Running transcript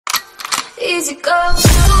crazy go.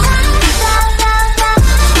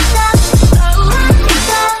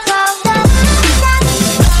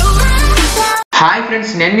 Hi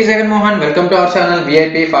friends, నేను మీ Jagan Mohan. Welcome to our channel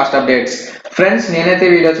VIP fast updates. Friends, నేనైతే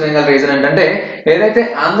video చేయగల reason ఏంటంటే ఏదైతే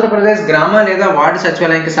ఆంధ్రప్రదేశ్ గ్రామ లేదా వార్డు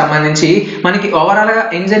సచివాలయానికి సంబంధించి మనకి ఓవరాల్ గా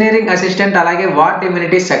ఇంజనీరింగ్ అసిస్టెంట్ అలాగే వార్డ్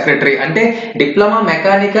ఇమ్యూనిటీ సెక్రటరీ అంటే డిప్లొమా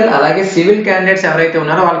మెకానికల్ అలాగే సివిల్ క్యాండిడేట్స్ ఎవరైతే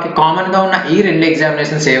ఉన్నారో వాళ్ళకి కామన్ గా ఉన్న ఈ రెండు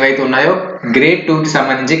ఎగ్జామినేషన్స్ ఏవైతే ఉన్నాయో గ్రేడ్ 2 కి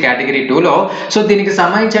సంబంధించి కేటగిరీ 2 లో సో దీనికి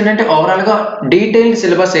సంబంధించి ఏంటంటే ఓవరాల్ గా డీటెయిల్డ్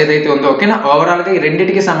సిలబస్ ఏదైతే ఉందో ఓకేనా, ఓవరాల్ గా ఈ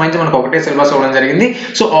రెండింటికి సంబంధించి మనకు ఒకటే సిలబస్ ఇవ్వడం జరిగింది.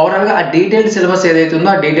 సో ఓవరాల్ గా ఆ డీటెయిల్డ్ సిలబస్ ఏదైతే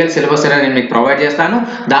ఉందో ఆ డీటెయిల్ సిలబస్ అనేది నేను మీకు ప్రొవైడ్ చేస్తాను.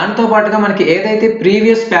 దాంతో పాటుగా మనకి ఏదైతే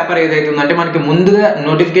ప్రీవియస్ పేపర్ ఏదైతే ఉందంటే మనకి ముందుగా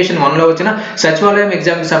నోటిఫికేషన్ 1 లో వచ్చిన సచివాలయం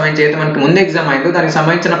ఎగ్జామ్ కి సంబంధించి అయితే మనకి ముందు ఎగ్జామ్ అయిందో దానికి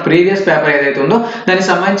సంబంధించిన ప్రీవియస్ పేపర్ ఏదైతే ఉందో దానికి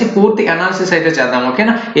సంబంధించి పూర్తి అనాలిసిస్ అయితే చేద్దాం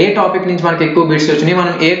ఓకేనా. ఏ టాపిక్ నుంచి మనకి ఎక్కువ బిట్స్ వచ్చినాయి,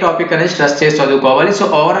 మనం ఏ టాపిక్ అనేది స్ట్రెస్ చేసి చదువుకోవాలి. సో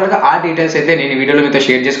ఓవరాల్ గా ఆ డీటెయిల్స్ అయితే నేను ఈ వీడియోలో మీతో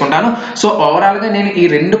షేర్ చేసుకుంటాను. సో ఓవరాల్ గా నేను ఈ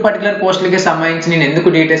రెండు పర్టికులర్ పోస్టులకి సంబంధించి నేను ఎందుకు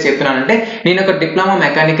డీటెయిల్స్ చెప్తున్నానంటే నేను ఒక డిప్లొమా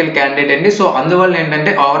మెకానికల్ క్యాండిడేట్ అండి. సో అందువల్ల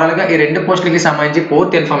ఏంటంటే ఓవరాల్ గా ఈ రెండు పోస్టులకి సంబంధించి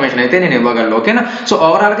పూర్తి ఇన్ఫర్మేషన్ అయితే నేను ఇవ్వగలను ఓకేనా. సో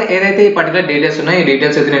ఓవరాల్ గా ఏదైతే ఈ పర్టికులర్ డీటెయిల్స్ ఉన్నాయో ఈ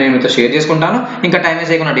డీటెయిల్స్ అయితే నేను మీతో షేర్ చేసుకుంటాను. ఇంకా టైం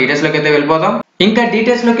వేస్ట్ చేయకుండా డీటెయిల్స్ లోకి అయితే వెళ్ళిపోదాం. ఇంకా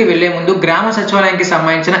డీటెయిల్స్ లోకి వెళ్లే ముందు గ్రామ సచివాలయానికి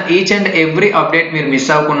సంబంధించిన ఈచ్ అండ్ ఎవ్రీ అప్డేట్ మీరు మిస్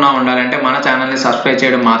అవ్వకుండా ఉండాలంటే మన ఛానల్ ని సబ్స్క్రైబ్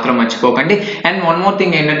చేయడం మాత్రం మర్చిపోకండి. అండ్ వన్ మోర్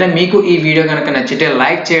థింగ్ ఏంటంటే మీకు ఈ వీడియో కనుక నచ్చితే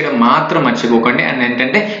లైక్ చేయడం మాత్రం మర్చిపోకండి. అండ్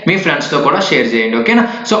ఏంటంటే మీ ఫ్రెండ్స్ తో కూడా షేర్ చేయండి ఓకేనా.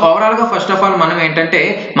 సో ఓవరాల్ గా ఫస్ట్ ఆఫ్ ఆల్ మనం ఏంటంటే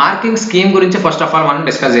మార్కింగ్ స్కీమ్ గురించి ఫస్ట్ ఆఫ్ ఆల్ మనం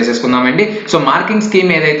డిస్కస్ చేసేసుకుందామండి. సో మార్కింగ్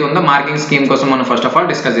స్కీమ్ ఏదైతే ఉందో మార్కింగ్ స్కీమ్ కోసం మనం ఫస్ట్ ఆఫ్ ఆల్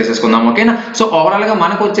డిస్కస్ చేసేసుకుందాం ఓకేనా. సో ఓవరాల్ గా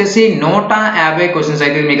మనకు వచ్చేసి 150 క్వశ్చన్స్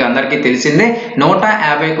అయితే మీకు అందరికీ తెలిసిందే.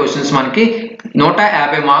 150 క్వశ్చన్స్ మనకి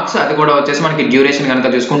 150 మార్క్స్, అది కూడా వచ్చేసి మనకి డ్యూరేషన్ కనుక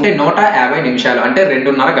చూసుకుంటే 150 నిమిషాలు అంటే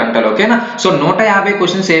 2.5 గంటలు ఓకేనా. సో 150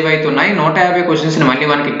 క్వశ్చన్స్ ఏవైతే ఉన్నాయి 150 క్వశ్చన్స్ ని మళ్ళీ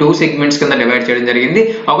మనకి 2 సెగ్మెంట్స్ కింద డివైడ్ చేయడం జరిగింది.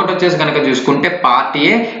 ఒకటి వచ్చేసి కనుక చూసుకుంటే పార్ట్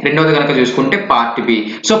ఏ, రెండోది కనుక చూసుకుంటే part B.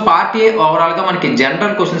 So part A overall గా మనకి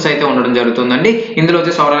జనరల్ క్వశ్చన్స్ అయితే ఉండడం జరుగుతుందండి. ఇందులో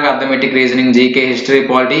వచ్చేసి ఓవరాల్ గా arithmetic, reasoning, GK, history,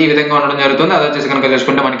 polity ఈ విధంగా ఉండడం జరుగుతుంది. అది వచ్చేసి కనుక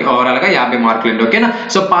చూసుకుంటే మనకి ఓవరాల్ గా 50 మార్కులు అండి ఓకేనా.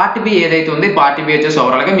 సో పార్ట్ బి ఏదైతే ఉంది పార్ట్ బి వచ్చేసి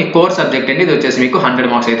ఓవరాల్ గా మీ కోర్ సబ్జెక్ట్ అండి. ఇది వచ్చేసి మీకు 100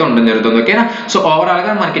 మార్క్స్ అయితే ఉండడం జరుగుతుంది ఓకేనా. సో ఓవరాల్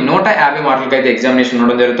గా మనకి 150 మార్కులకి అయితే ఎగ్జామినేషన్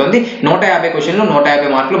ఉండడం జరుగుతుంది. 150 క్వశ్చన్లు 150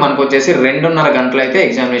 మార్కులు మనకు వచ్చేసి 2.5 గంటలు అయితే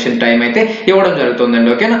ఎగ్జామినేషన్ టైం అయితే ఇవ్వడం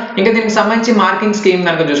జరుగుతుందండి ఓకేనా. ఇంకా దీనికి సంబంధించి మార్కింగ్ స్కీమ్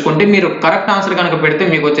కనుక చూసుకుంటే మీరు కరెక్ట్ ఆన్సర్ కనుక పెడితే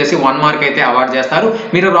మీకు వచ్చేసి 1 మార్క్ అయితే అవార్డ్ చేస్తారు.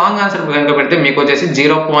 మీరు రాంగ్ ఆన్సర్ కనుక పెడితే మీకు వచ్చేసి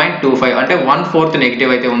 0.25 అంటే 1/4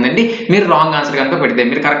 నెగిటివ్ అయితే ఉందండి. మీరు రాంగ్ ఆన్సర్ కనుక పెడితే,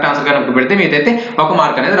 మీరు కరెక్ట్ ఆన్సర్ కనుక పెడితే మీదైతే 1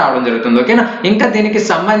 మార్క్ అనేది రావడం జరుగుతుంది ఓకేనా. ఇంకా దీనికి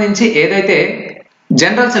సంబంధించి ఏదైతే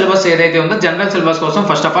జనరల్ సిలబస్ ఏదైతే ఉందో జనరల్ సిలబస్ కోసం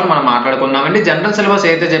ఫస్ట్ ఆఫ్ ఆల్ మనం మాట్లాడుకుందామండి. జనరల్ సిలబస్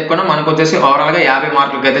ఏదైతే చెప్పుకున్నా మనకు వచ్చేసి ఓవరాల్ గా 50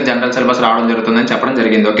 మార్కులకి అయితే జనరల్ సిలబస్ రావడం జరుగుతుందని చెప్పడం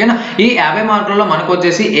జరిగింది ఓకేనా. ఈ 50 మార్కులలో మనకు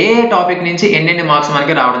వచ్చేసి ఏ టాపిక్ నుంచి ఎన్ని మార్క్స్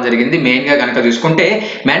మనకి రావడం జరిగింది మెయిన్ గా కనుక చూసుకుంటే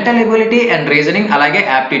మెంటల్ ఎబిలిటీ అండ్ రీజనింగ్ అలాగే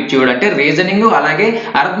యాప్టిట్యూడ్ అంటే రీజనింగ్ అలాగే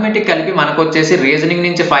అర్థమెటిక్ కలిపి మనకు వచ్చేసి రీజనింగ్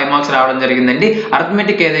నుంచి 5 మార్క్స్ రావడం జరిగిందండి.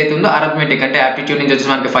 అర్థమెటిక్ ఏదైతే ఉందో అర్థమెటిక్ అంటే యాప్టిట్యూడ్ నుంచి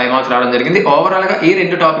వచ్చేసి మనకి 5 మార్క్స్ రావడం జరిగింది. ఓవరాల్ గా ఈ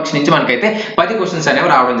రెండు టాపిక్స్ నుంచి మనకైతే 10 క్వశ్చన్స్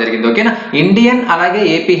అనేవి రావడం జరిగింది ఓకేనా. ఇండియన్ అలాగే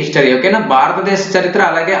ఏపీ హిస్టరీ ఓకేనా, భారతదేశ చరిత్ర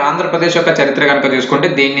అలాగే ఆంధ్రప్రదేశ్ యొక్క చరిత్ర కనుక చూసుకుంటే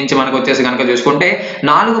దీని నుంచి మనకు వచ్చేసి కనుక చూసుకుంటే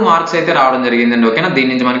 4 మార్క్స్ అయితే రావడం జరిగిందండి ఓకేనా. దీని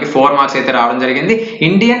నుంచి మనకి 4 మార్క్స్ అయితే రావడం జరిగింది.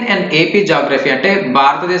 ఇండియన్ అండ్ ఏపీ జాగ్రఫీ అంటే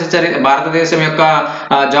భారతదేశం యొక్క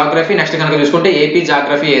జాగ్రఫీ, నెక్స్ట్ కనుక చూసుకుంటే ఏపీ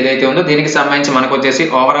జాగ్రఫీ ఏదైతే ఉందో దీనికి సంబంధించి మనకు వచ్చేసి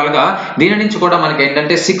ఓవరాల్ గా దీని నుంచి కూడా మనకి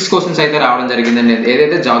ఏంటంటే 6 క్వశ్చన్స్ అయితే రావడం జరిగిందండి.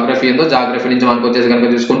 ఏదైతే జాగ్రఫీ ఉందో జాగ్రఫీ నుంచి మనకు వచ్చేసి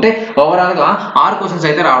కనుక చూసుకుంటే ఓవరాల్ గా 6 క్వశ్చన్స్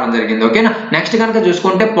అయితే రావడం జరిగింది ఓకేనా. నెక్స్ట్ కనుక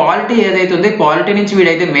చూసుకుంటే పాలిటీ ఏదైతే ఉంది పాలిటీ నుంచి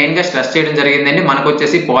వీడైతే మెయిన్ గా స్ట్రెస్ చేయడం జరిగిందండి. మనకు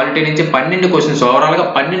వచ్చేసి పాలిటీ నుంచి 12 క్వశ్చన్స్ ఓవరాల్ గా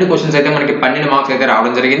 12 క్వశ్చన్స్ అయితే మనకి 12 మార్క్స్ అయితే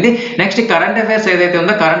రావడం జరిగింది. నెక్స్ట్ కరెంట్ అఫైర్స్ ఏదైతే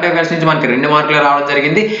ఉందో కరెంట్ అఫైర్స్ నుంచి మనకి 2 మార్కులు రావడం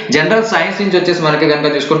జరిగింది. జనరల్ సైన్స్ నుంచి వచ్చేసి మనకి కనుక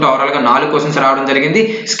చూసుకుంటే ఓవరాల్ గా 4 క్వశ్చన్స్ రావడం జరిగింది.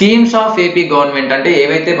 స్కీమ్స్ ఆఫ్ ఏపీ గవర్నమెంట్ అంటే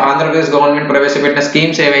ఏవైతే ఆంధ్రప్రదేశ్ గవర్నమెంట్ ప్రవేశపెట్టిన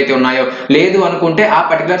స్కీమ్స్ ఏవైతే ఉన్నాయో లేదు అనుకుంటే ఆ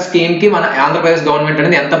పర్టికులర్ స్కీమ్ కి మన ఆంధ్రప్రదేశ్ గవర్నమెంట్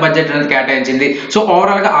అనేది ఎంత బడ్జెట్ అనేది కేటాయించింది. సో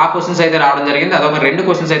ఓవరాల్ గా ఆ క్వశ్చన్స్ అయితే రావడం జరిగింది. అదొక 2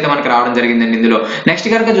 క్వశ్చన్స్ అయితే మనకి రావడం జరిగిందండి ఇందులో. నెక్స్ట్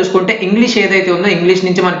కనుక చూసుకుంటే ఇంగ్లీష్ ఏదైతే ఉందో ఇంగ్లీష్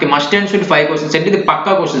నుంచి మనకి మస్ట్ అండ్ షుడ్ 5 క్వశ్చన్స్ అంటే ఇది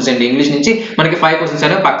పక్కా క్వశ్చన్స్ అండి. ఇంగ్లీష్ నుంచి మనకి 5 క్వశ్చన్స్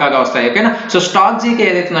అనేవి పక్కాగా వస్తాయి ఓకేనా. సో స్టాక్ జీకే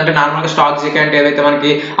ఏదైతే అంటే నార్మల్ గా స్టాక్ జీకే అంటే ఏవైతే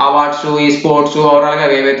మనకి అవార్డ్స్ ఈ స్పోర్ట్స్ ఓవరాల్ గా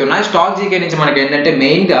ఏవైతే ఉన్నాయో స్టాక్ జీకే నుంచి మనకి ఏంటంటే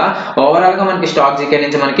మెయిన్ గా ఓవరాల్ గా మనకి స్టాక్ జీకే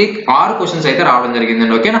నుంచి మనకి 6 క్వశ్చన్స్ అయితే రావడం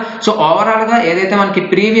జరిగిందండి ఓకేనా. సో ఓవరాల్ గా ఏదైతే మనకి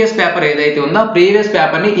ప్రీవియస్ పేపర్ ఏదైతే ఉందో ప్రీవియస్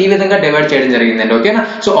పేపర్ ని ఈ విధంగా డివైడ్ చేయడం జరిగిందండి ఓకేనా.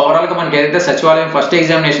 సో ఓవరాల్ గా మనకి ఏదైతే సచివాలయం ఫస్ట్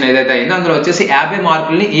ఎగ్జామినేషన్ ఏదైతే అయిందో అందులో వచ్చేసి 50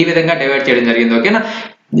 మార్కుల్ని ఈ విధంగా డివైడ్ చేయడం జరిగింది ఓకేనా.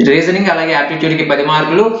 రీజనింగ్ అలాగే యాప్టిట్యూడ్ కి 10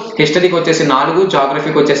 మార్కులు, హిస్టరీకి వచ్చేసి 4,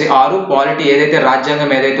 జాగ్రఫీకి వచ్చేసి 6, పాలిటీ ఏదైతే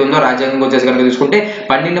రాజ్యాంగం ఏదైతే ఉందో రాజ్యాంగం వచ్చేసి కనుక చూసుకుంటే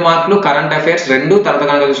 12 మార్కులు, కరెంట్ అఫైర్స్ 2, తర్వాత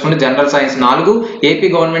కనుక చూసుకుంటే general science 4, AP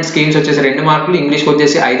government schemes వచ్చేసి 2 మార్కులు, ఇంగ్లీష్ కి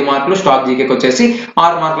వచ్చేసి 5 మార్కులు, స్టాక్ జీకేకి వచ్చేసి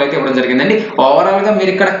 6 మార్కులు అయితే ఇవ్వడం జరిగిందండి. ఓవరాల్ గా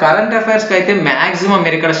మీరు ఇక్కడ కరెంట్ అఫైర్స్ కి అయితే మాక్సిమం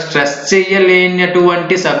మీరు ఇక్కడ స్ట్రెస్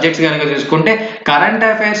చేయలేనటువంటి సబ్జెక్ట్స్ కనుక చూసుకుంటే కరెంట్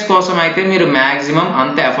అఫైర్స్ కోసం అయితే మీరు మాక్సిమం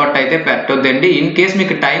అంత ఎఫర్ట్ అయితే పెట్టొద్దండి. ఇన్ కేస్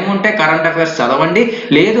మీకు టైం ఉంటే కరెంట్ అఫైర్స్ చదవండి,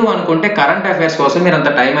 లేదు అనుకుంటే కరెంట్ అఫైర్స్ కోసం మీరు అంత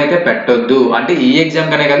టైం అయితే పెట్టొద్దు. అంటే ఈ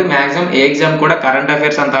ఎగ్జామ్ కనే కాదు, మాక్సిమం ఏ ఎగ్జామ్ కూడా కరెంట్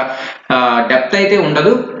అఫైర్స్ అంత డెప్త్ అయితే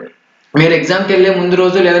ఉండదు. మీరు ఎగ్జామ్కి వెళ్ళే ముందు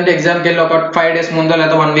రోజు లేదంటే ఎగ్జామ్కి వెళ్ళి ఒక 5 days ముందో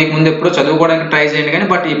లేదా 1 week ముందు ఎప్పుడో చదువుకోవడానికి ట్రై చేయండి, కానీ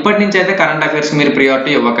బట్ ఇప్పటి నుంచి అయితే కరెంట్ అఫైర్స్ మీరు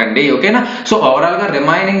ప్రియారిటీ ఇవ్వకండి, ఓకేనా. సో ఓవరాల్ గా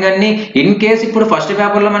రిమైనింగ్ అన్ని ఇన్ కేస్ ఇప్పుడు ఫస్ట్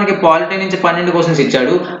పేపర్ లో మనకి పాలిటీ నుంచి 12 క్వశ్చన్స్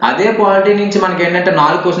ఇచ్చాడు, అదే పాలిటీ నుంచి మనకి ఏంటంటే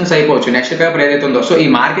 4 క్వశ్చన్స్ అయిపోవచ్చు నెక్స్ట్ పేపర్ ఏదైతే ఉందో. సో ఈ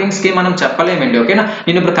మార్కింగ్స్ కి మనం చెప్పలేమండి, ఓకేనా.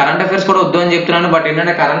 నేను ఇప్పుడు కరెంట్ అఫైర్స్ కూడా వద్దు అని చెప్తున్నాను, బట్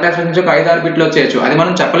ఏంటంటే కరెంట్ అఫైర్స్ నుంచి ఒక 5-6 బిట్లు వచ్చేయచ్చు, అది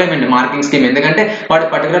మనం చెప్పలేమండి మార్కింగ్ స్కీమ్. ఎందుకంటే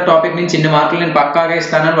వాడు పర్టికులర్ టాపిక్ నుంచి ఇన్ని మార్కులు నేను పక్కాగా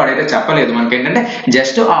ఇస్తానని వాడైతే చెప్పలేదు. మనకి ఏంటంటే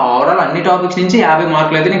జస్ట్ ఆ ఓవరాల్ అన్ని టాపిక్స్ నుంచి 50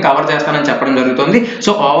 మార్కులు అయితే నేను కవర్ చేస్తానని చెప్పడం జరుగుతుంది.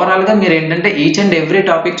 సో ఓవరాల్ గా మీరు ఏంటంటే ఈచ్ అండ్ ఎవ్రీ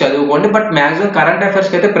టాపిక్ చదువుకోండి, బట్ మాక్సిమం కరెంట్ అఫైర్స్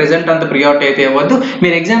కి అయితే ప్రెసెంట్ అంత ప్రియారిటీ అయితే ఇవ్వద్దు.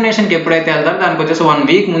 మీరు ఎగ్జామినేషన్ కి ఎప్పుడైతే వెళ్తారో దానికి వచ్చేసి 1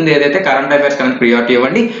 week ముందు ఏదైతే కరెంట్ అఫైర్స్ కనుక ప్రియారిటీ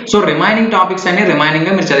ఇవ్వండి. సో రిమైనింగ్ టాపిక్స్ అన్ని రిమైనింగ్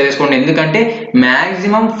గా మీరు చదివేసుకోండి, ఎందుకంటే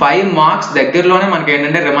మాక్సిమం 5 మార్క్స్ దగ్గరలోనే మనకి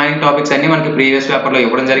ఏంటంటే రిమైనింగ్ టాపిక్స్ అన్ని మనకి ప్రీవియస్ పేపర్ లో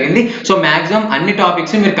ఇవ్వడం జరిగింది. సో మాక్సిమం అన్ని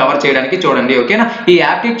టాపిక్స్ మీరు కవర్ చేయడానికి చూడండి, ఓకేనా. ఈ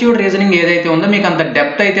యాప్టిట్యూడ్ రీజనింగ్ ఏదైతే ఉందో మీకు అంత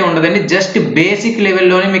డెప్త్ అయితే ఉండదండి, జస్ట్ బేసిక్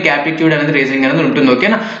లెవెల్లోనే మీకు యాప్టిట్యూడ్ అనేది రీజనింగ్ అనేది ఉంటుంది,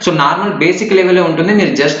 ఓకేనా. సో నార్మల్ బేసిక్ లెవెల్లో ఉంటుంది,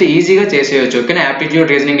 మీరు జస్ట్ ఈజీగా చేసేయచ్చు, ఓకేనా.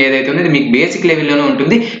 యాప్టిట్యూడ్ రీజనింగ్ ఏదైతే ఉందో ఇది మీకు బేసిక్ లెవెల్లోనే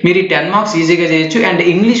ఉంటుంది, మీరు ఈ 10 మార్క్స్ ఈజీగా చేయొచ్చు. అండ్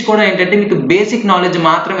ఇంగ్లీష్ కూడా ఏంటంటే మీకు బేసిక్ నాలెడ్జ్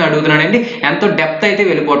మాత్రమే అడుగుతున్నాడండి, ఎంతో డెప్త్ అయితే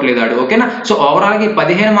వెళ్ళిపోవట్లేదు, ఓకేనా. సో ఓవరాల్ గా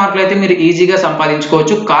 15 మార్కులు అయితే మీరు ఈజీగా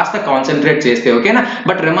సంపాదించుకోవచ్చు కాస్త కాన్సన్ట్రేట్ చేస్తే, ఓకేనా.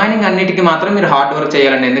 బట్ రిమైనింగ్ అన్నిటికీ మాత్రం మీరు హార్డ్ వర్క్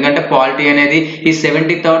చేయాలండి, ఎందుకంటే పాలిటీ అనేది ఈ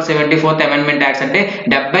 73rd 74th అమెండ్మెంట్ యాక్ట్స్ అంటే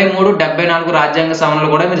 73, 74 రాజ్యాంగ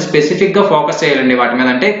సవరణలు కూడా మీరు స్పెసిఫిక్ గా ఫోకస్ చేయాలండి వాటి మీద.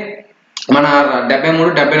 అంటే మన 73,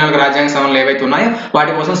 74 రాజ్యాంగ సవరణలు ఏవైతే ఉన్నాయో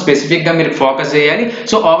వాటి కోసం స్పెసిఫిక్ గా మీరు ఫోకస్ చేయాలి.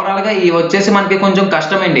 సో ఓవరాల్ గా ఇవి వచ్చేసి మనకి కొంచెం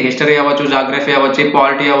కష్టమండి, హిస్టరీ అవ్వచ్చు, జాగ్రఫీ అవ్వచ్చు,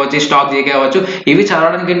 పాలిటీ అవ్వచ్చు, స్టాక్ జీకే అవ్వచ్చు, ఇవి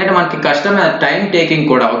చదవడానికి ఏంటంటే మనకి కష్టం, టైం టేకింగ్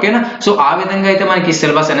కూడా, ఓకేనా. సో ఆ విధంగా అయితే మనకి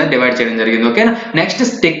సిలబస్ అనేది డివైడ్ చేయడం జరిగింది, ఓకేనా. నెక్స్ట్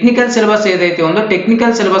టెక్నికల్ సిలబస్ ఏదైతే ఉందో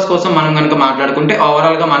టెక్నికల్ సిలబస్ కోసం మనం కనుక మాట్లాడుకుంటే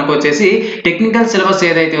ఓవరాల్ గా మనకు వచ్చేసి టెక్నికల్ సిలబస్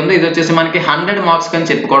ఏదైతే ఉందో ఇది వచ్చేసి మనకి 100 మార్క్స్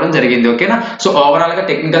అని చెప్పుకోవడం జరిగింది, ఓకేనా. సో ఓవరాల్ గా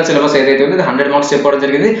టెక్నికల్ సిలబస్ ఏదైతే ఉందో 100 మార్క్స్ చెప్పుకోవడం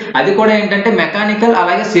జరిగింది. అది కూడా ఏంటంటే మెకానికల్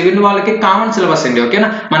అలాగే సివిల్ వాళ్ళకి కామన్ సిలబస్ అండి, ఓకేనా.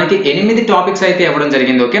 మనకి 8 టాపిక్స్ అయితే ఇవ్వడం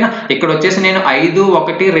జరిగింది, ఓకేనా. ఇక్కడ వచ్చేసి నేను 5,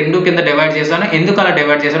 1, 2 కింద డివైడ్ చేశాను, ఎందుకు అలా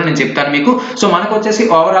డివైడ్ చేశానో నేను చెప్తాను మీకు. సో మనకు వచ్చేసి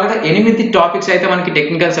ఓవరాల్ గా 8 టాపిక్స్ అయితే మనకి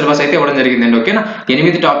టెక్నికల్ సిలబస్ అయితే ఇవ్వడం జరిగిందండి, ఓకేనా.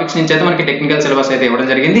 8 టాపిక్స్ నుంచి అయితే మనకి టెక్నికల్ సిలబస్ అయితే ఇవ్వడం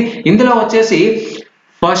జరిగింది. ఇందులో వచ్చేసి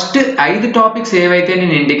ఫస్ట్ 5 టాపిక్స్ ఏవైతే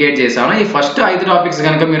నేను ఇండికేట్ చేశానో ఈ ఫస్ట్ 5 టాపిక్స్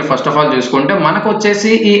కనుక మీరు ఫస్ట్ ఆఫ్ ఆల్ చూసుకుంటే మనకు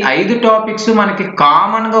వచ్చేసి ఈ 5 టాపిక్స్ మనకి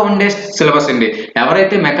కామన్ గా ఉండే సిలబస్ అండి.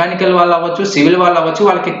 ఎవరైతే మెకానికల్ వాళ్ళు అవ్వచ్చు, సివిల్ వాళ్ళు అవ్వచ్చు,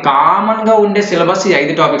 వాళ్ళకి కామన్ గా ఉండే సిలబస్ ఈ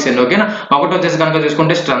 5 టాపిక్స్ అండి, ఓకేనా. ఒకటి వచ్చేసి కనుక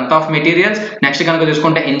చూసుకుంటే స్ట్రెంత్ ఆఫ్ మెటీరియల్స్, నెక్స్ట్ కనుక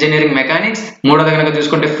చూసుకుంటే ఇంజనీరింగ్ మెకానిక్స్, మూడోది కనుక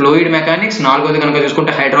చూసుకుంటే ఫ్లూయిడ్ మెకానిక్స్, నాలుగోది కనుక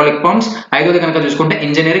చూసుకుంటే హైడ్రాలిక్ పంప్స్, ఐదోది కనుక చూసుకుంటే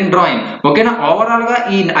ఇంజనీరింగ్ డ్రాయింగ్, ఓకేనా. ఓవరాల్ గా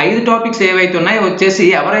ఈ 5 టాపిక్స్ ఏవైతే ఉన్నాయో వచ్చేసి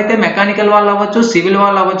ఎవరైతే మెకానికల్ వాళ్ళు అవ్వచ్చు, సివిల్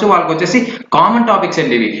అవ్వచ్చు, వాళ్ళకి వచ్చేసి కామన్ టాపిక్స్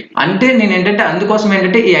అండి ఇవి. అంటే నేను ఏంటంటే అందుకోసం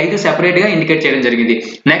ఏంటంటే ఈ 5 సెపరేట్ గా ఇండికేట్ చేయడం జరిగింది.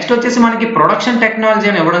 నెక్స్ట్ వచ్చేసి మనకి ప్రొడక్షన్ టెక్నాలజీ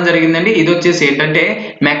అని ఇవ్వడం జరిగిందండి. ఇది వచ్చేసి ఏంటంటే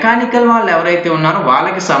మెకానికల్ వాళ్ళు ఎవరైతే ఉన్నారో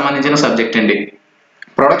వాళ్ళకి సంబంధించిన సబ్జెక్ట్ అండి.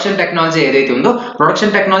 ప్రొడక్షన్ టెక్నాలజీ ఏదైతే ఉందో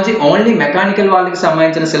ప్రొడక్షన్ టెక్నాలజీ ఓన్లీ మెకానికల్ వాళ్ళకి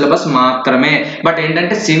సంబంధించిన సిలబస్ మాత్రమే. బట్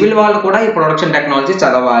ఏంటంటే సివిల్ వాళ్ళు కూడా ఈ ప్రొడక్షన్ టెక్నాలజీ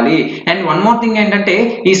చదవాలి. అండ్ వన్ మోర్ థింగ్ ఏంటంటే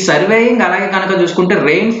ఈ సర్వేయింగ్ అలాగే కనుక చూసుకుంటే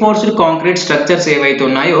రెయిన్ఫోర్స్డ్ కాంక్రీట్ స్ట్రక్చర్స్ ఏవైతే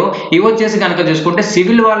ఉన్నాయో ఇవి వచ్చేసి కనుక చూసుకుంటే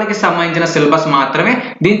సివిల్ వాళ్ళకి సంబంధించిన సిలబస్ మాత్రమే.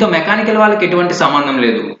 దీంతో మెకానికల్ వాళ్ళకి ఎటువంటి సంబంధం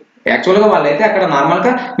లేదు. యాక్చువల్ గా వాళ్ళైతే అక్కడ నార్మల్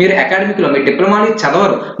గా మీరు అకాడమిక్ లో మీరు డిప్లొమాలో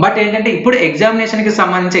చదవరు, బట్ ఏంటంటే ఇప్పుడు ఎగ్జామినేషన్ కి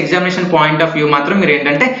సంబంధించి ఎగ్జామినేషన్ పాయింట్ ఆఫ్ వ్యూ మాత్రం మీరు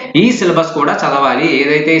ఏంటంటే ఈ సిలబస్ కూడా చదవాలి.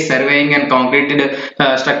 ఏదైతే ఈ సర్వేయింగ్ అండ్ కాంక్రీటెడ్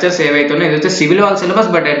స్ట్రక్చర్స్ ఏవైతే ఉన్నాయో ఇదైతే సివిల్ వాళ్ళ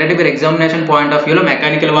సిలబస్, బట్ ఏంటంటే మీరు ఎగ్జామినేషన్ పాయింట్ ఆఫ్ వ్యూ లో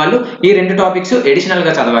మెకానికల్ వాళ్ళు ఈ 2 టాపిక్స్ అడిషనల్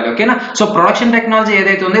గా చదవాలి, ఓకేనా. సో ప్రొడక్షన్ టెక్నాలజీ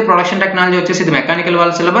ఏదైతే ఉందో ప్రొడక్షన్ టెక్నాలజీ వచ్చేసి ఇది మెకానికల్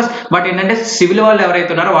వాళ్ళ సిలబస్, బట్ ఏంటంటే సివిల్ వాళ్ళు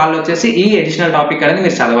ఎవరైతే ఉన్నారో వాళ్ళు వచ్చేసి ఈ అడిషనల్ టాపిక్ అనేది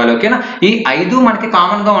మీరు చదవాలి, ఓకేనా. ఈ 5 మనకి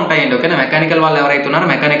కామన్ గా ఉంటాయండి, ఓకేనా. మెకానికల్ వాళ్ళు ఎవరైతే ఉన్నారో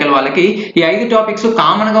మెకానికల్ వాళ్ళకి ఈ 5 టాపిక్స్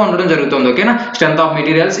కామన్ గా ఉండడం జరుగుతుంది, ఓకేనా. Strength of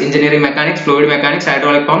materials, engineering mechanics, fluid mechanics,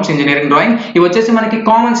 hydraulic pumps, engineering drawing ఇవి వచ్చేసి మనకి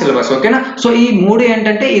కామన్ సిలబస్, ఓకేనా. సో ఈ 3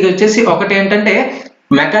 ఏంటంటే ఇది వచ్చేసి ఒకటి ఏంటంటే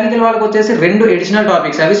మెకానికల్ వాళ్ళకి వచ్చేసి 2 అడిషనల్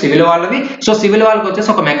టాపిక్స్ అవి సివిల్ వాళ్ళవి. సో సివిల్ వాళ్ళకి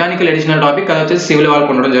వచ్చేసి ఒక మెకానికల్ అడిషనల్ టాపిక్ అది వచ్చేసి సివిల్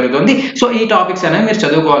వాళ్ళకి ఉండడం జరుగుతుంది. సో ఈ టాపిక్స్ అనేవి మీరు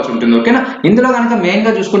చదువుకోవాల్సి ఉంటుంది, ఓకేనా. ఇందులో కనుక మెయిన్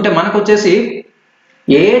గా చూసుకుంటే మనకు వచ్చేసి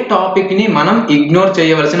ఏ టాపిక్ ని మనం ఇగ్నోర్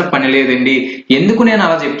చేయవలసిన పని లేదండి. ఎందుకు నేను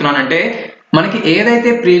అలా చెప్తున్నానంటే మనకి ఏదైతే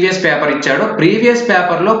ప్రీవియస్ పేపర్ ఇచ్చాడో ప్రీవియస్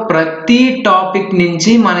పేపర్ లో ప్రతి టాపిక్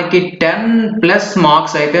నుంచి మనకి 10+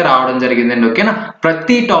 మార్క్స్ అయితే రావడం జరిగిందండి. ఓకేనా,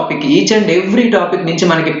 ప్రతి topic each and every topic నుంచి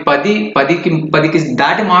మనకి 10కి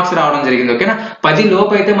దాటి మార్క్స్ రావడం జరిగింది. ఓకేనా, 10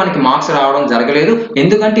 లోపు అయితే మనకి మార్క్స్ రావడం జరగలేదు.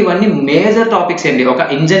 ఎందుకంటే ఇవన్నీ మేజర్ టాపిక్స్ అండి, ఒక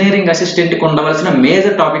ఇంజనీరింగ్ అసిస్టెంట్ కి ఉండవలసిన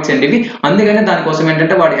మేజర్ టాపిక్స్ అండి ఇవి. అందుకని దానికోసం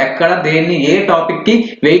ఏంటంటే వాడు ఎక్కడ దేన్ని ఏ టాపిక్ కి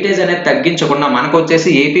వెయిటేజ్ అనేది తగ్గించకుండా మనకు వచ్చేసి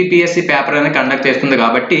ఏపీపీఎస్సీ పేపర్ అనేది కండక్ట్ చేస్తుంది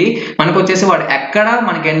కాబట్టి మనకు వచ్చేసి వాడు ఎక్కడ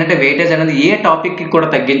మనకి ఏంటంటే వెయిటేజ్ అనేది ఏ టాపిక్ కి కూడా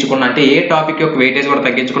తగ్గించుకున్నా, అంటే ఏ టాపిక్ యొక్క వెయిటేజ్ కూడా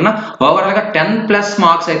తగ్గించుకున్నా ఓవరాల్ గా 10+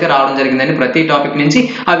 మార్క్స్ అయితే రావడం జరిగిందండి ప్రతి టాపిక్ నుంచి.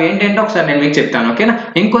 అవి ఏంటంటే ఒకసారి నేను మీకు చెప్తాను. ఓకేనా,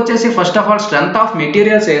 ఇంకొచ్చేసి first of all strength of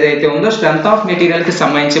materials ఏదైతే ఉందో స్ట్రెంత్ ఆఫ్ మెటీరియల్ కి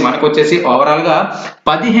సంబంధించి మనకు వచ్చేసి ఓవరాల్ గా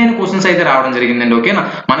 15 క్వశ్చన్స్ అయితే రావడం జరిగిందండి. ఓకేనా,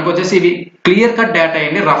 మనకు వచ్చేసి ఇవి క్లియర్ కట్ డేటా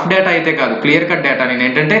అండి, రఫ్ డేటా అయితే కాదు, క్లియర్ కట్ డేటా. నేను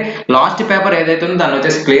ఏంటంటే లాస్ట్ పేపర్ ఏదైతే ఉందో దాన్ని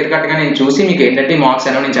వచ్చేసి క్లియర్ కట్ గా నేను చూసి మీకు ఏంటంటే మార్క్స్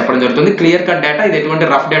అనేవి నేను చెప్పడం జరుగుతుంది. క్లియర్ కట్ డేటా, ఇది ఎటువంటి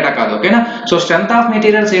రఫ్ డేటా కాదు. ఓకేనా, సో స్ట్రెంత్ ఆఫ్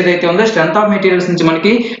మెటీరియల్స్ ఏదైతే ఉందో స్ట్రెంత్ ఆఫ్ మెటీరియల్స్ నుంచి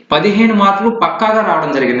మనకి 15 మార్కులు పక్కాగా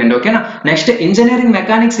రావడం జరిగిందండి. ఓకేనా, నెక్స్ట్ ఇంజనీరింగ్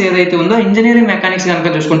మెకానిక్స్ ఏదైతే ఉందో ఇంజనీరింగ్ మెకానిక్స్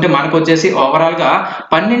కనుక చూసుకుంటే మనకు వచ్చేసి ఓవరాల్ గా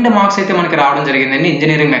 12 మార్క్స్ అయితే మనకి రావడం జరిగిందండి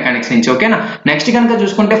ఇంజనీరింగ్ మెకానిక్స్ నుంచి. ఓకేనా, నెక్స్ట్ కనుక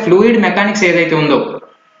చూసుకుంటే ఫ్లూయిడ్ మెకానిక్స్ ఏదైతే ఉందో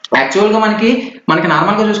యాక్చువల్ గా మనకి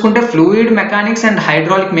నార్మల్ గా చూసుకుంటే fluid mechanics and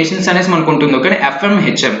hydraulic machines అనేసి మనకు ఉంటుంది. Okay,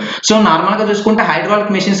 FMHM. సో నార్మల్ గా చూసుకుంటే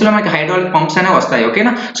హైడ్రాలిక్ మెషిన్స్ లో మనకి హైడ్రాలిక్ పంప్స్ అనేవి వస్తాయి.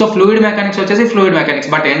 ఓకేనా, సో ఫ్లూయిడ్ మెకానిక్స్ వచ్చేసి ఫ్లూయిడ్ మెకానిక్స్.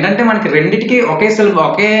 బట్ ఏంటంటే మనకి రెండింటికి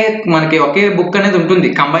ఒకే బుక్ అనేది ఉంటుంది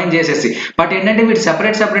కంబైన్ చేసేసి. బట్ ఏంటంటే వీటి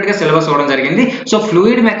సెపరేట్ గా సిలబస్ ఇవ్వడం జరిగింది. సో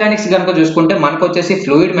ఫ్లూయిడ్ మెకానిక్స్ కనుక చూసుకుంటే మనకు వచ్చేసి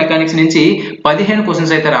ఫ్లూయిడ్ మెకానిక్స్ నుంచి 15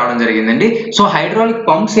 క్వశ్చన్స్ అయితే రావడం జరిగిందండి. సో హైడ్రాలిక్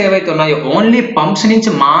పంప్స్ ఏవైతే ఉన్నాయో ఓన్లీ పంప్స్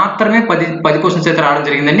నుంచి మాత్రమే 10 క్వశ్చన్స్ అయితే రావడం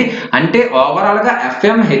జరిగిందండి. అంటే ఓవరాల్ గా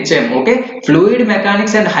FMHM okay fluid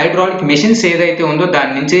mechanics and hydraulic machines ఏదైతే ఉందో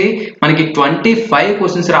దాని నుంచి మనకి 25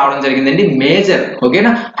 క్వశ్చన్స్ రావడం జరిగిందండి మేజర్.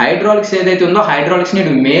 ఓకేనా, హైడ్రాలిక్స్ ఏదైతే ఉందో హైడ్రాలిక్స్ ని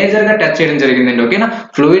మేజర్ గా టచ్ చేయడం జరిగిందండి. ఓకేనా,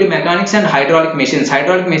 fluid mechanics and hydraulic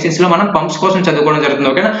machines లో మనం పంప్స్ కోసం చదువుకోవడం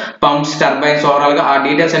జరుగుతుంది. ఓకేనా, పంప్స్, టర్బైన్స్, ఓవరాల్ గా ఆ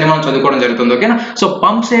డీటెయిల్స్ అన్ని మనం చదువుకోవడం జరుగుతుంది. ఓకేనా, సో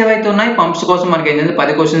పంప్స్ ఏవైతే ఉన్నాయి పంప్స్ కోసం మనకి ఏంటంటే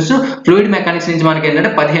 10 క్వశ్చన్స్, ఫ్లూయిడ్ మెకానిక్స్ నుంచి మనకి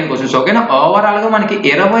ఏంటంటే 15 క్వశ్చన్స్. ఓకేనా, ఓవరాల్ గా మనకి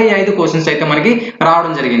 25 క్వశ్చన్స్ అయితే మనకి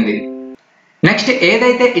రావడం జరిగింది. నెక్స్ట్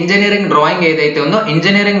ఏదైతే ఇంజనీరింగ్ డ్రాయింగ్ ఏదైతే ఉందో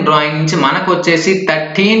ఇంజనీరింగ్ డ్రాయింగ్ నుంచి మనకు వచ్చేసి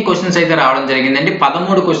 13 క్వశ్చన్స్ అయితే రావడం జరిగిందండి.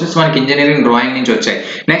 13 క్వశ్చన్స్ మనకి ఇంజనీరింగ్ డ్రాయింగ్ నుంచి వచ్చాయి.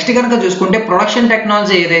 నెక్స్ట్ కనుక చూసుకుంటే ప్రొడక్షన్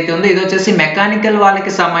టెక్నాలజీ ఏదైతే ఉందో ఇది వచ్చేసి మెకానికల్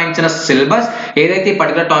వాళ్ళకి సంబంధించిన సిలబస్. ఏదైతే ఈ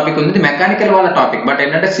పర్టికులర్ టాపిక్ ఉంది ఇది మెకానికల్ వాళ్ళ టాపిక్, బట్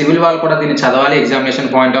ఏంటంటే సివిల్ వాళ్ళు కూడా దీన్ని చదవాలి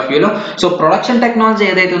ఎగ్జామినేషన్ పాయింట్ ఆఫ్ వ్యూలో. సో ప్రొడక్షన్ టెక్నాలజీ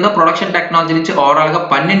ఏదైతే ఉందో ప్రొడక్షన్ టెక్నాలజీ నుంచి ఓవరాల్ గా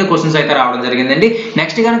 12 క్వశ్చన్స్ అయితే రావడం జరిగిందండి.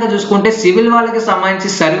 నెక్స్ట్ కనుక చూసుకుంటే సివిల్ వాళ్ళకి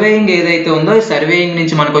సంబంధించి సర్వేయింగ్ ఏదైతే ఉందో ఈ సర్వేయింగ్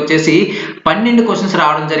నుంచి మనకు వచ్చేసి 12 క్వశ్చన్స్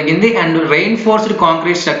రావడం జరిగింది. అండ్ రెయిన్ఫోర్స్డ్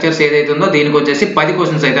కాంక్రీట్ స్ట్రక్చర్స్ ఏదైతే ఉందో దీనికి వచ్చేసి 10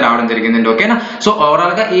 క్వశ్చన్స్ అయితే రావడం జరిగిందండి. ఓకేనా, సో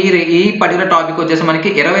ఓవరాల్ గా ఈ పర్టికులర్ టాపిక్ వచ్చేసి మనకి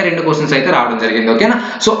 22 క్వశ్చన్స్ అయితే రావడం జరిగింది. ఓకేనా,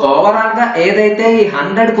 సో ఓవరాల్ గా ఏదైతే ఈ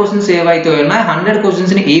 100 క్వశ్చన్స్ ఏవైతే ఉన్నాయో 100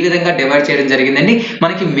 క్వశ్చన్స్ ని ఈ విధంగా డివైడ్ చేయడం జరిగిందండి.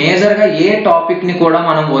 మనకి మేజర్ గా ఏ టాపిక్ ని కూడా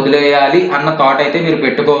మనం వదిలేయాలి అన్న థాట్ అయితే మీరు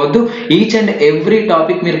పెట్టుకోవద్దు. ఈచ్ అండ్ ఎవ్రీ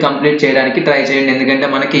టాపిక్ మీరు కంప్లీట్ చేయడానికి ట్రై చేయండి. ఎందుకంటే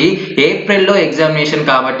మనకి ఏప్రిల్లో ఎగ్జామినేషన్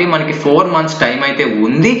కాబట్టి మనకి 4 months టైం అయితే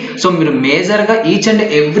ఉంది. సో మీరు మేజర్ గా ఈచ్ అండ్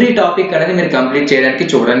ఎవ్రీ టాపిక్ అనేది మీరు కంప్లీట్ చేయడానికి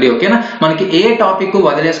చూడండి. ఓకేనా, మనకి ఏ టాపిక్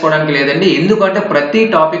వదిలేసుకోవడానికి లేదండి. ఎందుకంటే ప్రతి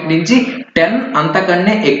టాపిక్ నుంచి 10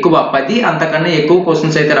 అంతకన్నా ఎక్కువ 10 అంతకన్నా ఎక్కువ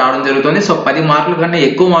క్వశ్చన్స్ అయితే రావడం జరుగుతుంది. సో 10 మార్కుల కన్నా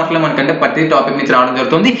ఎక్కువ మార్కులు మనకంటే ప్రతి టాపిక్ నుంచి రావడం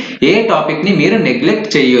జరుగుతుంది. ఏ టాపిక్ ని మీరు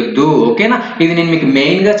నెగ్లెక్ట్ చేయొద్దు. ఓకేనా, ఇది నేను మీకు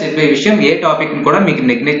మెయిన్ గా చెప్పే విషయం. ఏ టాపిక్ ని కూడా మీకు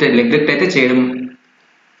నెగ్లెక్ట్ అయితే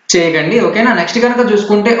చేయకండి. ఓకేనా, నెక్స్ట్ కనుక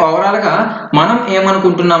చూసుకుంటే ఓవరాల్ గా మనం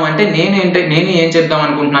ఏమనుకుంటున్నామంటే నేను ఏం చెప్దాం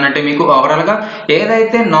అనుకుంటున్నానంటే మీకు ఓవరాల్ గా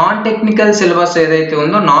ఏదైతే నాన్ టెక్నికల్ సిలబస్ ఏదైతే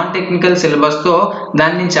ఉందో నాన్ టెక్నికల్ సిలబస్ తో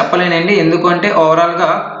దాన్ని నేను చెప్పలేనండి. ఎందుకంటే ఓవరాల్ గా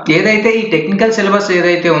ఏదైతే ఈ టెక్నికల్ సిలబస్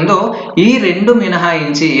ఏదైతే ఉందో ఈ రెండు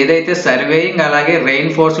మినహాయించి ఏదైతే సర్వేయింగ్ అలాగే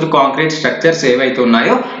రెయిన్ఫోర్స్డ్ కాంక్రీట్ స్ట్రక్చర్స్ ఏవైతే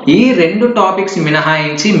ఉన్నాయో ఈ రెండు టాపిక్స్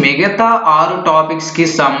మినహాయించి మిగతా 6 టాపిక్స్ కి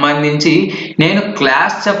సంబంధించి నేను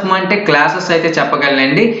క్లాస్ చెప్పమంటే క్లాసెస్ అయితే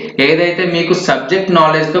చెప్పగలనండి. ఏదైతే మీకు సబ్జెక్ట్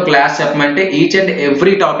నాలెడ్జ్ తో క్లాస్ చెప్పమంటే ఈచ్ అండ్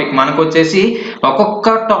ఎవ్రీ టాపిక్ మనకు వచ్చేసి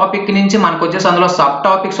ఒక్కొక్క టాపిక్ నుంచి మనకు వచ్చేసి అందులో సబ్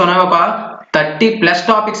టాపిక్స్ ఉన్నాయి. ఒక 30+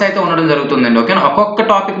 టాపిక్స్ అయితే ఉండడం జరుగుతుందండి. ఓకేనా, ఒక్కొక్క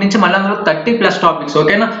టాపిక్ నుంచి మళ్ళీ అందులో 30+ టాపిక్స్.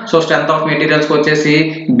 ఓకేనా, సో స్ట్రెంత్ ఆఫ్ మెటీరియల్స్ వచ్చేసి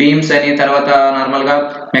బీమ్స్ అని, తర్వాత నార్మల్ గా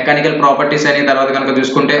మెకానికల్ ప్రాపర్టీస్ అని, తర్వాత కనుక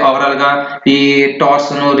చూసుకుంటే ఓవరాల్ గా ఈ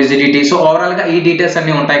టార్షన్, రిజిడిటీ, సో ఓవరాల్ గా ఈ డీటెయిల్స్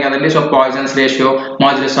అన్ని ఉంటాయి కదండి. So poisons ratio,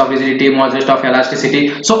 modulus of rigidity, modulus of elasticity,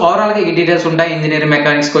 so overall గా ఈ డీటెయిల్స్ ఉంటాయి. ఇంజనీరింగ్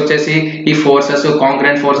మెకానిక్స్ కి వచ్చేసి ఈ forces,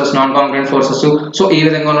 concurrent forces, non concurrent forces, so ఈ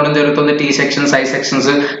విధంగా ఉండడం జరుగుతుంది. Tea sections, I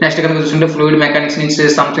sections. Next కనుక చూసుకుంటే ఫ్లూయిడ్ మెకానిక్స్ నుంచి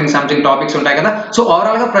సంథింగ్ టాపిక్స్ ఉంటాయి కదా. సో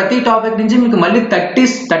ఓవరాల్ గా ప్రతి టాపిక్ నుంచి మీకు మళ్ళీ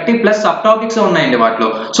 30+ సబ్ టాపిక్స్ ఉన్నాయండి వాటిలో.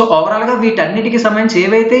 సో ఓవరాల్ గా వీటన్నిటికి సంబంధించి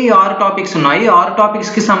ఏవైతే ఈ 6 టాపిక్స్ ఉన్నాయి, 6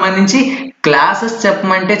 టాపిక్స్ కి సంబంధించి క్లాసెస్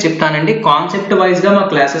చెప్పమంటే చెప్తానండి. కాన్సెప్ట్ వైజ్ గా మా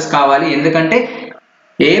క్లాసెస్ కావాలి, ఎందుకంటే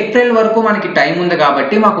ఏప్రిల్ వరకు మనకి టైం ఉంది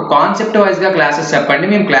కాబట్టి మాకు కాన్సెప్ట్ వైజ్ గా క్లాసెస్ చెప్పండి.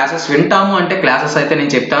 మేము క్లాసెస్ వింటాము అంటే క్లాసెస్ అయితే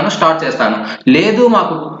నేను చెప్తాను, స్టార్ట్ చేస్తాను. లేదు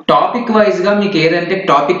మాకు టాపిక్ వైజ్ గా మీకు ఏదంటే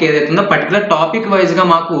టాపిక్ ఏదైతే ఉందో పర్టికులర్ టాపిక్ వైజ్ గా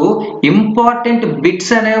మాకు ఇంపార్టెంట్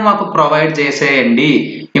బిట్స్ అనేవి మాకు ప్రొవైడ్ చేసేయండి.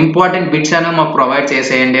 ఇంపార్టెంట్ బిట్స్ అనేవి మాకు ప్రొవైడ్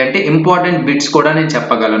చేసేయండి అంటే ఇంపార్టెంట్ బిట్స్ కూడా నేను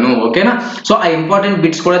చెప్పగలను, ఓకేనా. సో ఆ ఇంపార్టెంట్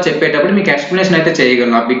బిట్స్ కూడా చెప్పేటప్పుడు మీకు ఎక్స్ప్లెనేషన్ అయితే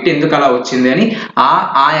చేయగలను. ఆ బిట్ ఎందుకు అలా వచ్చింది అని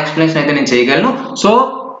ఆ ఎక్స్ప్లెనేషన్ అయితే నేను చేయగలను. సో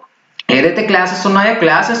ఏదైతే క్లాసెస్ ఉన్నాయో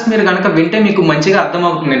క్లాసెస్ మీరు కనుక వింటే మీకు మంచిగా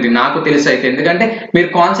అర్థమవుతుందండి, నాకు తెలిసి అయితే. ఎందుకంటే మీరు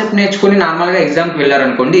కాన్సెప్ట్ నేర్చుకుని నార్మల్గా ఎగ్జామ్కి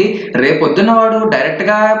వెళ్ళారనుకోండి, రేపొద్దున్న వాడు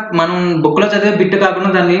డైరెక్ట్గా మనం బుక్లో చదివే బిట్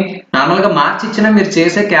కాకుండా దాన్ని నార్మల్గా మార్చి ఇచ్చినా మీరు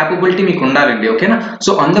చేసే క్యాపబిలిటీ మీకు ఉండాలండి, ఓకేనా.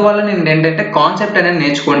 సో అందువల్ల నేను ఏంటంటే కాన్సెప్ట్ అనేది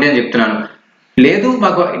నేర్చుకోండి అని చెప్తున్నాను. లేదు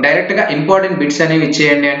మాకు డైరెక్ట్ గా ఇంపార్టెంట్ బిట్స్ అనేవి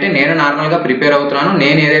ఇచ్చేయండి అంటే నేను నార్మల్ గా ప్రిపేర్ అవుతున్నాను.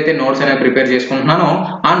 నేను ఏదైతే నోట్స్ అనేవి ప్రిపేర్ చేసుకుంటున్నానో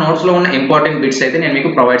ఆ నోట్స్ లో ఉన్న ఇంపార్టెంట్ బిట్స్ అయితే నేను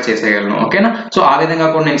మీకు ప్రొవైడ్ చేసేయగలను, ఓకేనా. సో ఆ విధంగా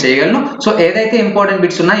కూడా నేను చేయగలను. సో ఏదైతే ఇంపార్టెంట్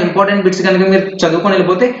బిట్స్ ఉన్నా ఇంపార్టెంట్ బిట్స్ కనుక మీరు చదువుకొని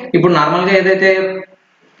వెళ్ళిపోతే, ఇప్పుడు నార్మల్ గా ఏదైతే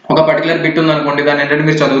ఒక పర్టికులర్ బిట్ ఉందనుకోండి, దాన్ని ఏంటంటే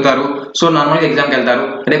మీరు చదువుతారు. సో నార్మల్గా ఎగ్జామ్కి వెళ్తారు,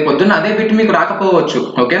 రేపు పొద్దున్న అదే బిట్ మీకు రాకపోవచ్చు,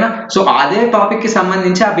 ఓకేనా. సో అదే టాపిక్ కి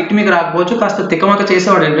సంబంధించి ఆ బిట్ మీకు రాకపోవచ్చు, కాస్త తిక్కమక్క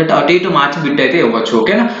చేసేవాడు ఏంటంటే అటు ఇటు మార్చి బిట్ అయితే ఇవ్వచ్చు,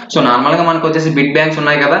 ఓకేనా. సో నార్మల్గా మనకు వచ్చేసి బిట్ బ్యాంక్స్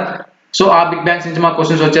ఉన్నాయి కదా. సో ఆ బిట్ బ్యాంక్స్ నుంచి మాకు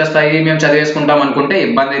క్వశ్చన్స్ వచ్చేస్తాయి, మేము చదివేసుకుంటాం అనుకుంటే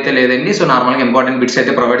ఇబ్బంది అయితే లేదండి. సో నార్మల్గా ఇంపార్టెంట్ బిట్స్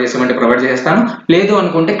అయితే ప్రొవైడ్ చేసామంటే ప్రొవైడ్ చేస్తాను. లేదు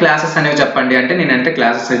అనుకుంటే క్లాసెస్ అనేవి చెప్పండి అంటే నేనంటే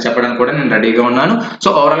క్లాసెస్ చెప్పడానికి కూడా నేను రెడీగా ఉన్నాను.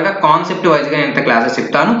 సో ఓవరాల్ గా కాన్సెప్ట్ వైజ్ గా ఎంత క్లాసెస్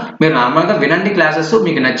చెప్తాను, మీరు నార్మల్ గా వినండి క్లాసెస్.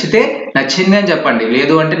 మీకు నచ్చితే నచ్చింది అని చెప్పండి,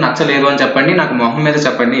 లేదు అంటే నచ్చలేదు అని చెప్పండి. నాకు మొహం మీద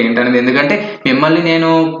చెప్పండి ఏంటనేది, ఎందుకంటే మిమ్మల్ని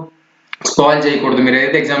నేను స్పాయిల్ చేయకూడదు. మీరు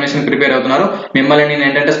ఏదైతే ఎగ్జామినేషన్ ప్రిపేర్ అవుతున్నారో మిమ్మల్ని నేను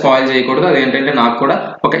ఏంటంటే స్పాయిల్ చేయకూడదు, అదేంటంటే నాకు కూడా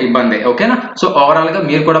ఒక ఇబ్బంది, ఓకేనా. సో ఓవరాల్ గా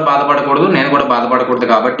మీరు కూడా బాధపడకూడదు, నేను కూడా బాధపడకూడదు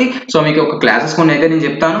కాబట్టి సో మీకు ఒక క్లాసెస్ కొన్ని అయితే నేను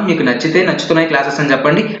చెప్తాను. మీకు నచ్చితే నచ్చుతున్నాయి క్లాసెస్ అని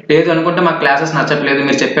చెప్పండి. లేదు అనుకుంటే మాకు క్లాసెస్ నచ్చట్లేదు,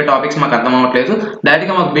 మీరు చెప్పే టాపిక్స్ మాకు అర్థం అవ్వట్లేదు, డైరెక్ట్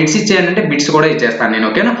గా మాకు బిట్స్ ఇచ్చేయాలంటే బిట్స్ కూడా ఇచ్చేస్తాను నేను,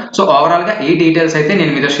 ఓకేనా. సో ఓవరాల్ గా ఈ డీటెయిల్స్ అయితే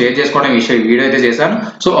నేను మీతో షేర్ చేసుకోవడం వీడియో అయితే చేశాను.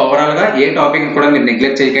 సో ఓవరాల్ గా ఏ టాపిక్ కూడా మీరు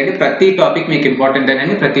నెగ్లెక్ట్ చేయకండి. ప్రతి టాపిక్ మీకు ఇంపార్టెంట్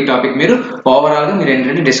అనేది, ప్రతి టాపిక్ మీరు ఓవరాల్ గా మీరు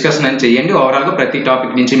ఏంటంటే డిస్కషన్ అనేది చేయండి. ఓవరాల్ గా ప్రతి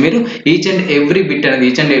టాపిక్ నుంచి మీరు ఈచ్ అండ్ ఎవ్రీ బిట్ అనేది,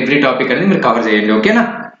 ఈచ్ అండ్ ఎవ్రీ టాపిక్ అనేది మీరు కవర్ చేయండి, ఓకేనా.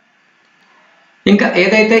 ఇంకా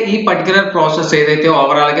ఏదైతే ఈ పర్టికులర్ ప్రాసెస్ ఏదైతే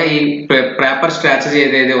ఓవరాల్ గా ఈ పేపర్ స్ట్రాటజీ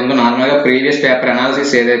ఏదైతే ఉందో, నార్మల్ గా ప్రీవియస్ పేపర్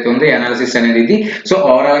అనాలిసిస్ ఏదైతే ఉందో అనాలిసిస్ అనేది ఇది. సో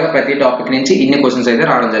ఓవరాల్ గా ప్రతి టాపిక్ నుంచి ఇన్ని క్వశ్చన్స్ అయితే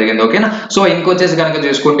రావడం జరిగింది, ఓకేనా. సో ఇంకొచ్చేసి కనుక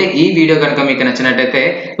చూసుకుంటే ఈ వీడియో కనుక మీకు నచ్చినట్టయితే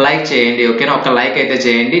లైక్ చేయండి, ఓకేనా. ఒక లైక్ అయితే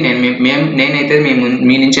చేయండి. నేనైతే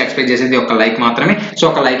మీ నుంచి ఎక్స్పెక్ట్ చేసేది ఒక లైక్ మాత్రమే. సో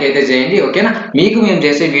ఒక లైక్ అయితే చేయండి, ఓకేనా. మీకు మేము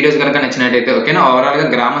చేసే వీడియోస్ కనుక నచ్చినట్టయితే, ఓకేనా. ఓవరాల్ గా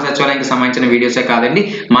గ్రామ సచివాలయానికి సంబంధించిన వీడియోసే కాదండి,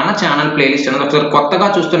 మన ఛానల్ ప్లేలిస్ట్ అనేది ఒకసారి కొత్తగా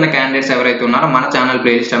చూస్తున్న క్యాండిడేట్స్ ఎవరైతే ఉన్నారో మన ఛానల్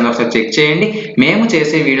ప్లేలిస్ట్ అనేది ఒకసారి చెక్ చేయండి. మేము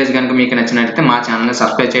చేసే వీడియోస్ కనుక మీకు నచ్చినట్లయితే మా ఛానల్ని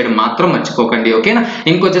సబ్స్క్రైబ్ చేయడం మాత్రం మర్చిపోకండి, ఓకేనా.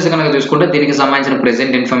 ఇంకొచ్చేసి కనుక చూసుకుంటే దీనికి సంబంధించిన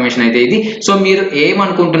ప్రెసెంట్ ఇన్ఫర్మేషన్ అయితే ఇది. సో మీరు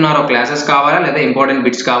ఏమనుకుంటున్నారో, క్లాసెస్ కావాలా లేదా ఇంపార్టెంట్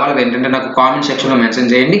బిట్స్ కావాలా, ఏంటంటే నాకు కామెంట్ సెక్షన్ లో మెన్షన్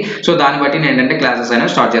చేయండి. సో దాన్ని బట్టి నేను ఏంటంటే క్లాసెస్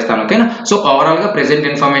అనేవి స్టార్ట్ చేస్తాను, ఓకేనా. సో ఓవరాల్ గా ప్రెసెంట్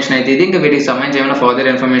ఇన్ఫర్మేషన్ అయితే ఇది. ఇంకా వీటికి సంబంధించి ఏమైనా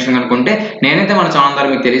ఫర్దర్ ఇన్ఫర్మేషన్ అనుకుంటే నేనైతే మన ఛానల్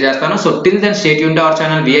ద్వారా మీకు తెలియజేస్తాను. So till then stay tuned to our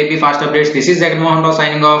channel VIP fast updates. This is Jaganmohan Rao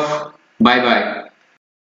signing off. By by.